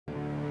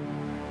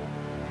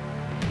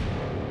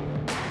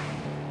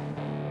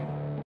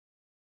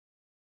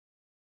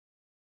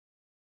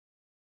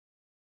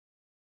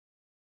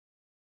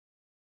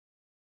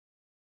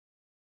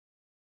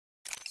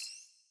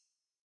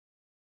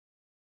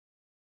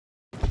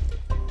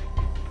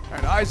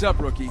Alright, eyes up,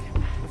 rookie.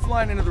 We're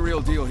flying into the real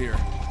deal here.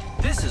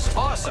 This is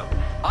awesome.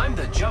 I'm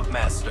the jump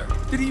master.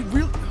 Did he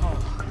really?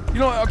 Oh. You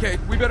know what? Okay,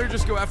 we better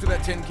just go after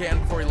that tin can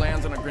before he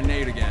lands on a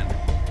grenade again.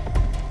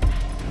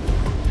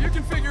 You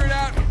can figure it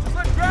out. Just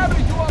let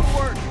gravity do all the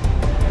work.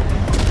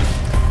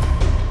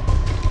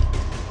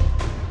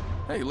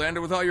 Hey, you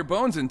landed with all your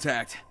bones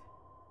intact.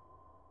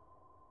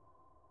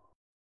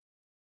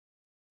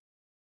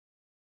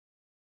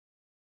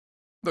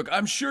 Look,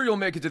 I'm sure you'll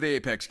make it to the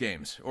Apex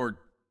Games, or,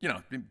 you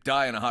know,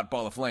 die in a hot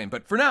ball of flame,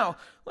 but for now,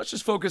 let's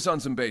just focus on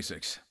some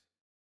basics.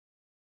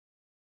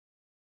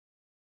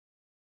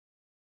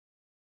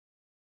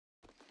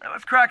 Now,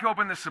 let's crack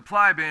open this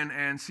supply bin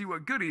and see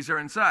what goodies are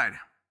inside. Why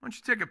don't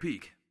you take a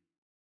peek?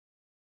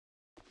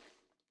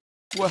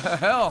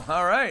 Well,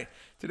 alright.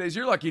 Today's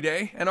your lucky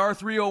day. An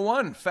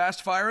R301,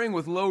 fast firing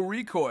with low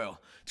recoil.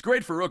 It's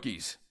great for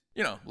rookies.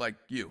 You know, like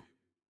you.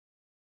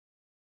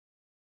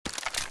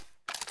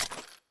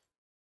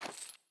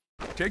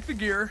 Take the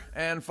gear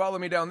and follow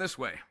me down this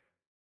way.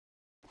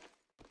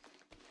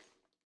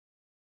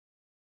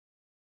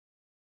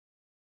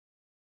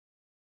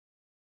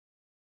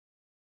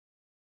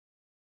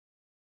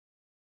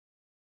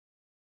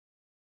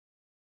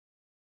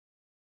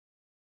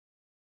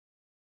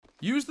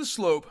 Use the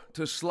slope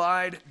to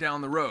slide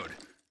down the road.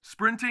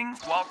 Sprinting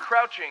while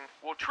crouching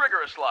will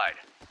trigger a slide.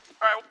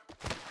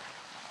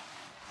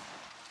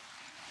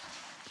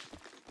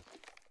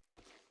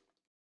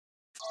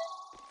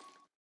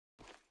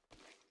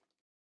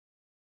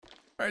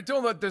 All right,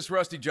 don't let this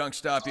rusty junk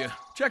stop you.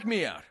 Check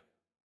me out.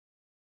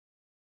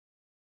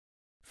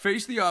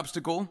 Face the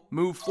obstacle,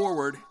 move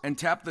forward, and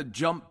tap the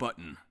jump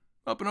button.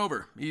 Up and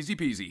over, easy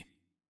peasy.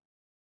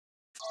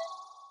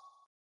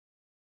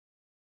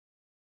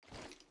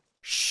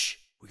 Shh,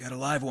 we got a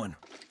live one.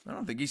 I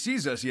don't think he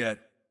sees us yet.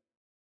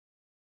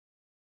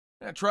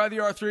 Yeah, try the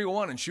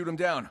R301 and shoot him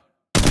down.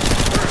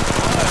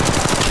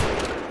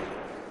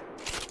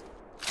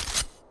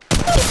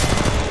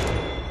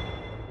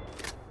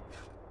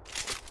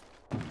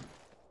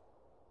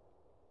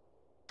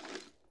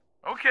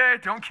 Okay,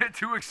 don't get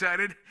too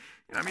excited.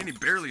 You know, I mean, he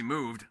barely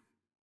moved.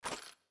 All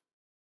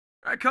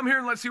right, come here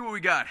and let's see what we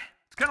got.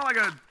 It's kind of like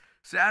a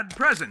sad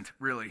present,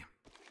 really.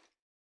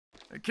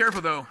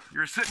 Careful, though.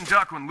 You're a sitting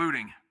duck when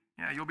looting.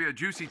 Yeah, you'll be a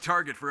juicy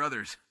target for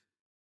others.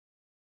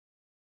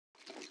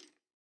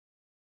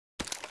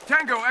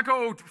 Tango,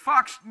 Echo,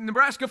 Fox,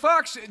 Nebraska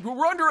Fox,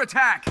 we're under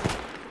attack.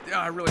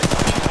 Yeah, I really...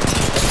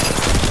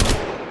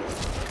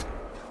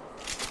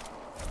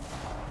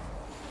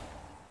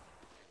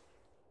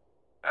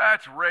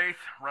 That's Wraith,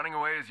 running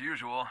away as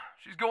usual.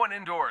 She's going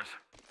indoors.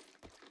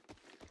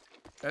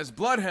 As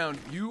Bloodhound,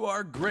 you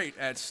are great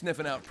at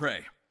sniffing out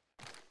prey.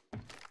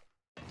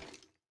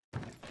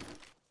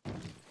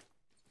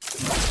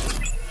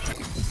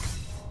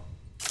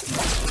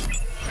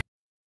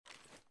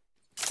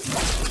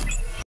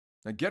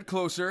 Now get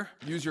closer,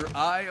 use your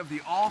Eye of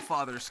the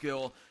All-Father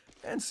skill,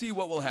 and see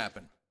what will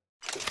happen.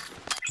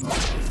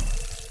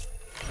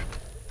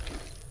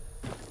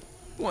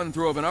 One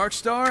throw of an Arc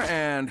Star,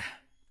 and...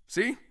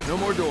 See? No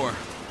more door.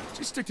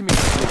 Just stick to me.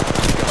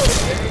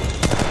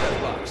 That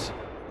box.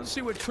 Let's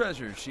see what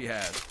treasures she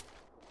has.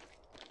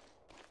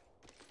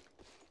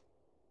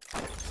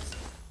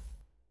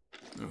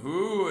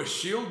 Ooh, a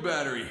shield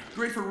battery.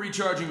 Great for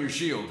recharging your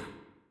shield.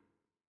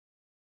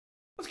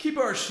 Let's keep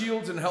our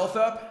shields and health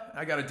up.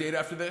 I got a date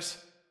after this.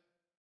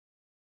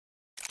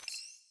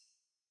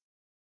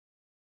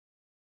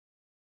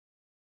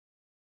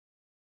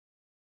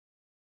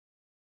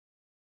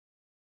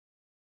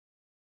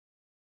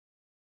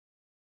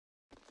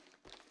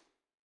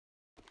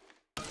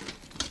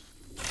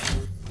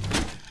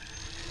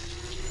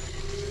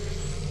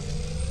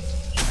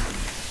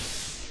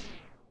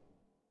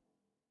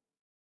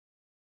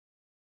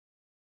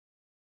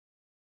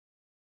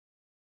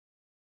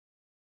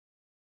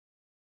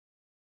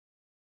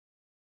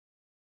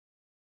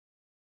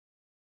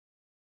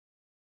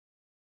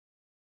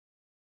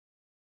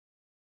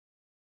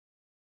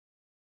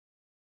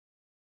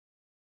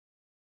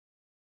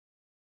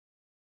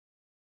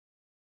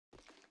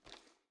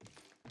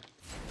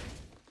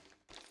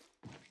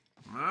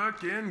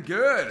 Looking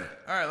good.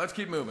 All right, let's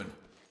keep moving.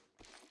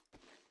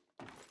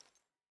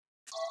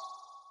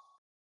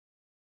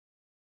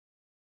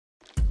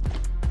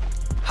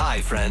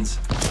 Hi, friends.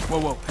 Whoa,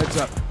 whoa, heads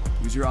up.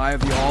 Use your Eye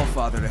of the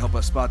All-Father to help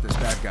us spot this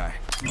bad guy.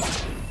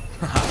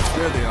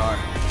 There they are.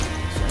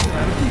 Send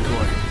out a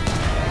decoy.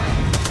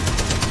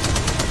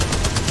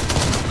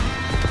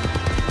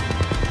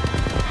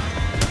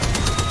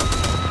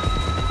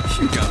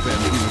 You got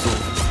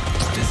bamboozled.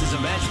 This is a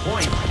match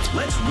point.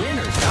 Let's win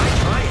or die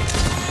trying.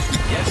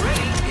 Get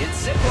ready,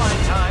 it's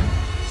zipline time.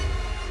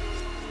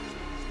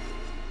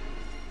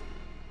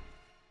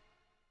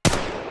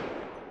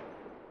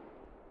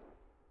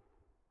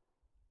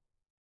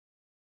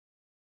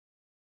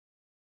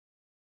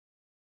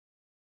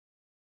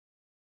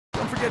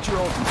 Don't forget your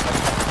ultimate.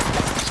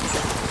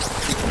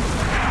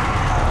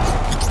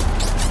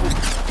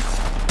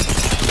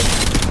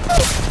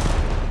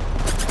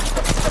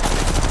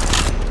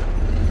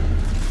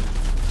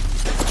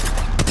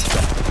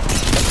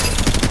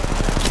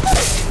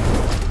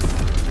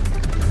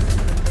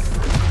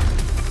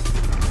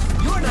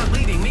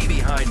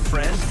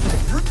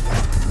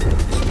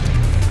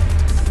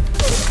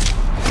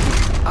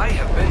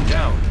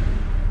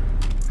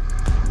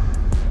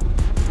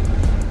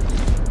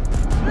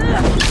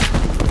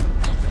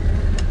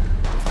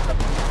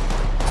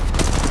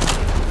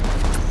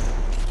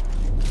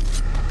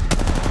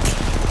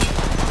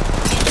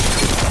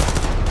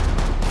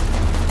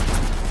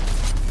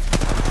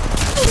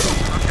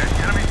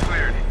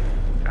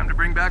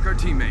 back our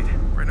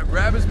teammate. We're gonna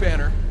grab his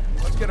banner.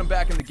 Let's get him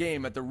back in the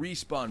game at the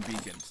respawn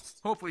beacon.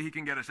 Hopefully he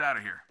can get us out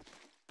of here.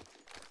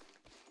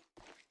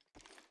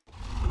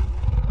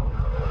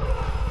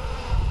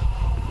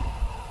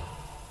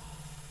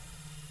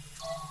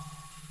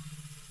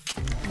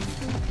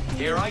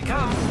 Here I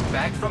come,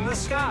 back from the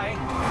sky.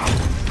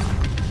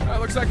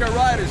 Looks like our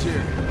ride is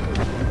here.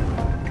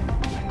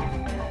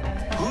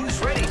 Who's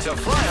ready to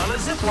fly on a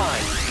zip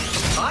line?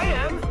 I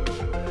am.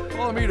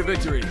 Follow me to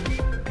victory.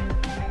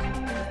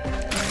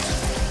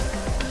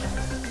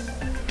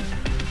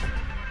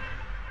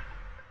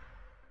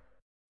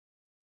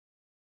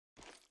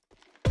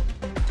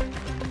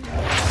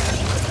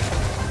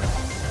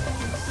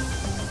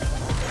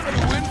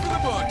 Win for the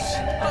books.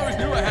 I always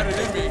knew I had it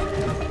in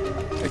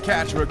me. Hey,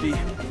 catch, rookie.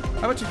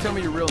 How about you tell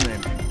me your real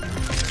name?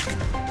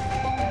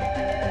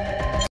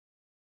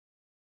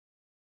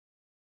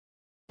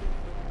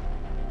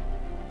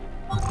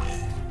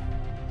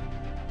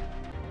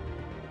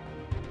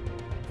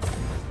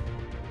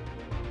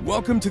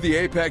 Welcome to the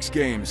Apex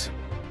Games.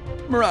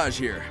 Mirage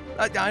here.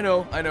 I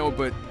know,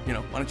 but,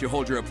 why don't you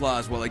hold your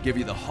applause while I give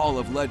you the Hall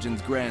of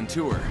Legends Grand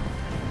Tour?